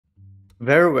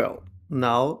Very well.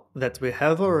 Now that we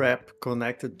have our app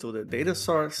connected to the data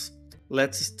source,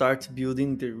 let's start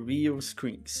building the real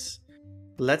screens.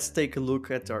 Let's take a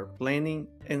look at our planning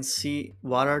and see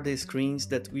what are the screens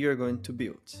that we are going to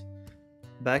build.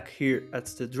 Back here at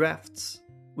the drafts,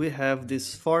 we have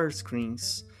these four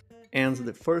screens, and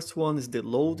the first one is the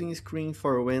loading screen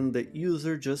for when the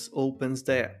user just opens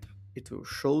the app. It will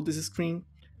show this screen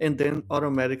and then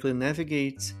automatically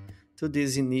navigate to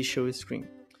this initial screen.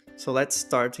 So let's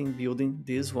start in building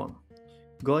this one.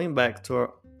 Going back to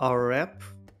our app,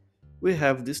 we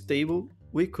have this table.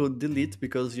 We could delete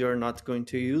because you're not going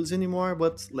to use anymore,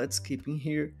 but let's keep in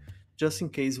here just in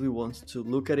case we want to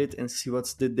look at it and see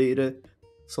what's the data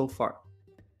so far.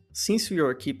 Since we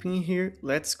are keeping here,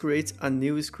 let's create a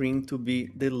new screen to be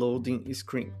the loading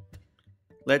screen.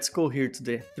 Let's go here to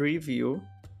the 3 view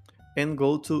and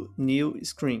go to new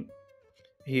screen.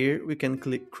 Here we can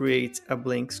click create a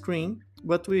blank screen,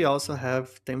 but we also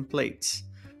have templates.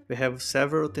 We have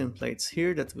several templates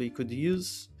here that we could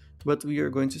use, but we are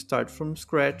going to start from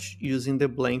scratch using the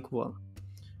blank one.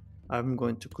 I'm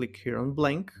going to click here on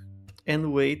blank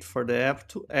and wait for the app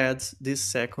to add this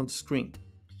second screen.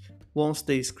 Once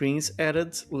the screen is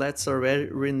added, let's already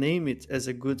rename it as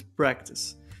a good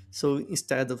practice. So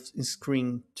instead of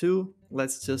screen 2,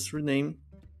 let's just rename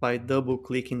by double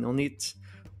clicking on it,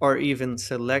 or even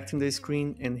selecting the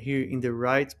screen and here in the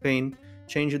right pane,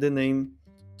 change the name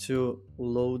to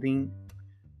loading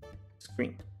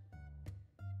screen.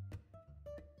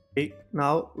 Okay,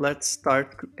 now let's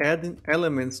start adding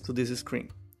elements to this screen.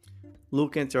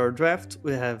 Looking at our draft,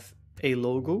 we have a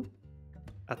logo,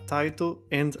 a title,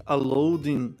 and a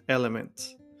loading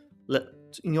element.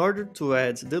 In order to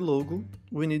add the logo,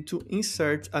 we need to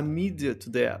insert a media to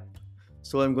the app.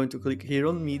 So I'm going to click here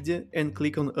on media and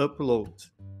click on upload.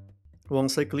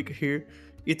 Once I click here,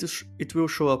 it will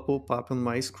show a pop-up on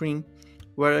my screen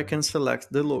where I can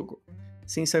select the logo.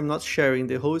 Since I'm not sharing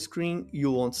the whole screen, you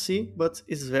won't see, but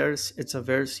it's a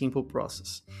very simple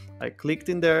process. I clicked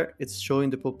in there, it's showing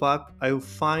the pop-up, I will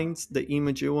find the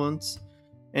image I want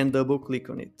and double click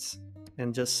on it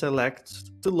and just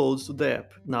select to load to the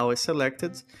app. Now I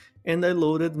selected and I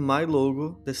loaded my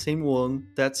logo, the same one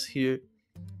that's here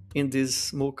in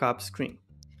this mockup screen.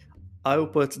 I will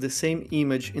put the same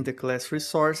image in the class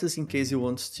resources in case you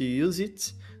want to use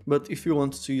it, but if you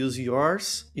want to use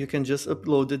yours, you can just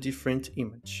upload a different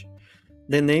image.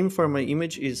 The name for my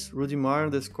image is rudimar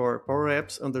underscore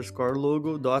powerapps underscore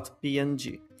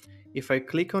logo.png. If I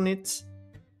click on it,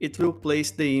 it will place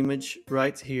the image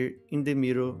right here in the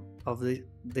middle of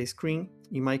the screen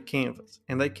in my canvas,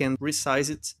 and I can resize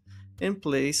it and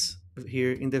place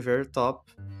here in the very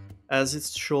top as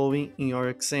it's showing in your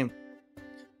example.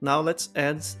 Now let's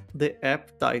add the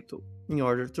app title. In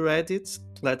order to add it,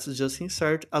 let's just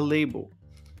insert a label.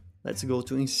 Let's go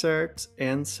to insert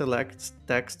and select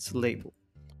text label.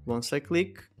 Once I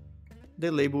click,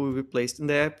 the label will be placed in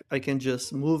the app. I can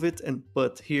just move it and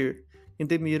put here in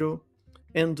the middle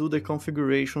and do the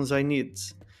configurations I need.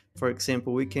 For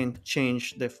example, we can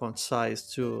change the font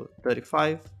size to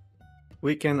 35.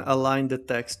 We can align the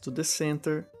text to the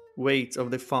center, weight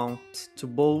of the font to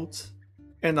bold,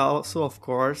 and also, of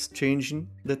course, changing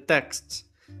the text.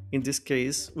 In this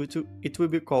case, it will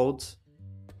be called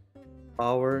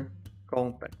Power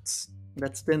Contacts.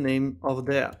 That's the name of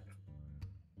the app.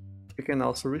 You can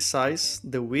also resize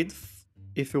the width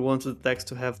if you want the text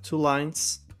to have 2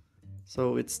 lines,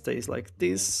 so it stays like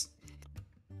this.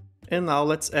 And now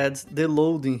let's add the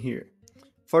loading here.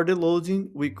 For the loading,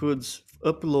 we could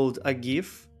upload a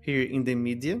GIF here in the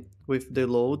media with the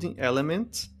loading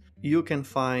element. You can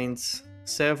find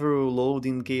several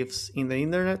loading GIFs in the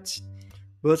internet,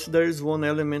 but there is one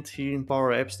element here in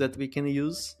Power Apps that we can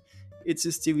use. It's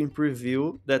still in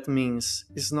preview, that means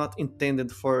it's not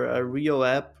intended for a real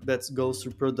app that goes to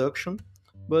production,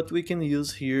 but we can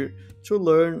use here to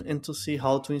learn and to see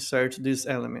how to insert these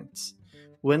elements.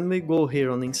 When we go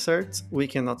here on insert, we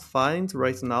cannot find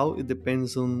right now, it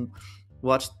depends on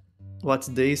what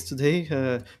day is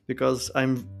today, because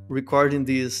I'm recording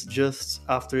this just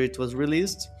after it was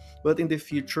released, but in the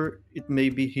future it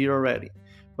may be here already.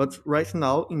 But right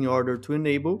now, in order to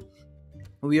enable,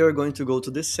 we are going to go to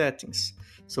the settings.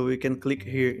 So we can click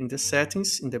here in the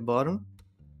settings in the bottom,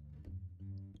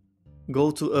 go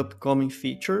to upcoming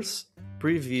features,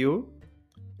 preview,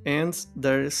 and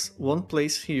there is one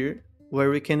place here where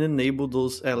we can enable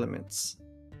those elements.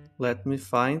 Let me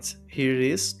find, here it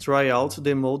is, try out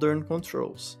the modern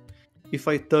controls. If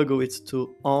I toggle it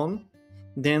to on,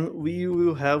 then we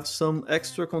will have some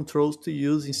extra controls to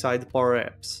use inside Power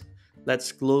Apps.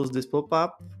 Let's close this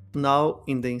pop-up. Now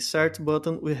in the insert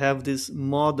button we have this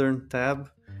modern tab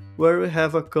where we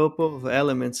have a couple of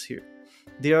elements here.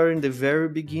 They are in the very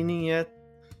beginning yet.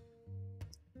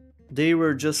 They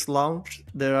were just launched.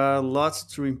 There are lots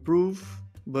to improve,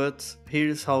 but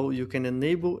here's how you can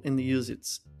enable and use it.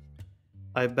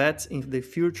 I bet in the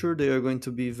future they are going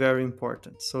to be very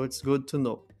important, so it's good to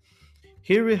know.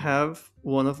 Here we have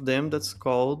one of them that's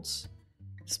called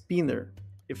spinner.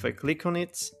 If I click on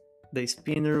it, the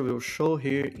spinner will show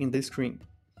here in the screen.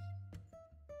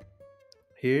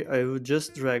 Here I will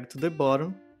just drag to the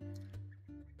bottom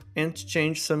and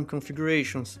change some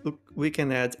configurations. We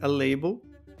can add a label.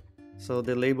 So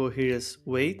the label here is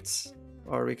weights,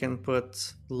 or we can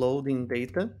put loading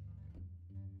data,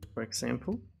 for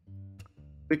example.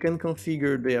 We can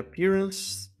configure the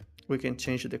appearance. We can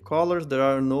change the colors. There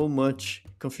are no much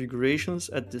configurations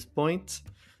at this point.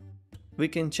 We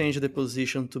can change the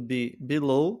position to be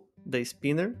below the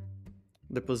spinner,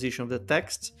 the position of the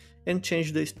text, and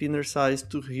change the spinner size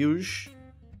to huge,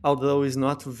 although it's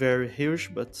not very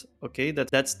huge, but okay,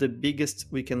 that's the biggest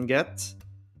we can get.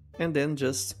 And then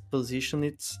just position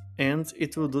it, and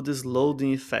it will do this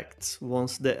loading effect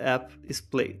once the app is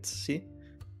played. See?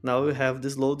 Now we have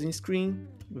this loading screen,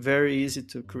 very easy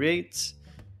to create,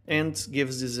 and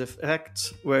gives this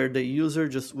effect where the user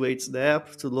just waits the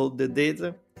app to load the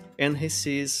data, and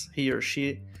he or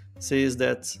she says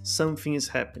that something is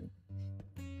happening.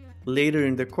 Later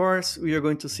in the course, we are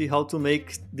going to see how to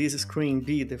make this screen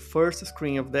be the first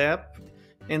screen of the app,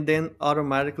 and then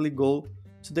automatically go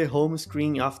to the home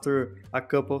screen after a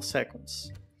couple of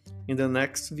seconds. In the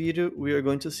next video, we are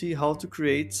going to see how to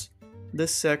create the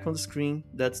second screen,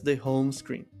 that's the home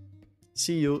screen.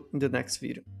 See you in the next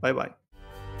video. Bye bye.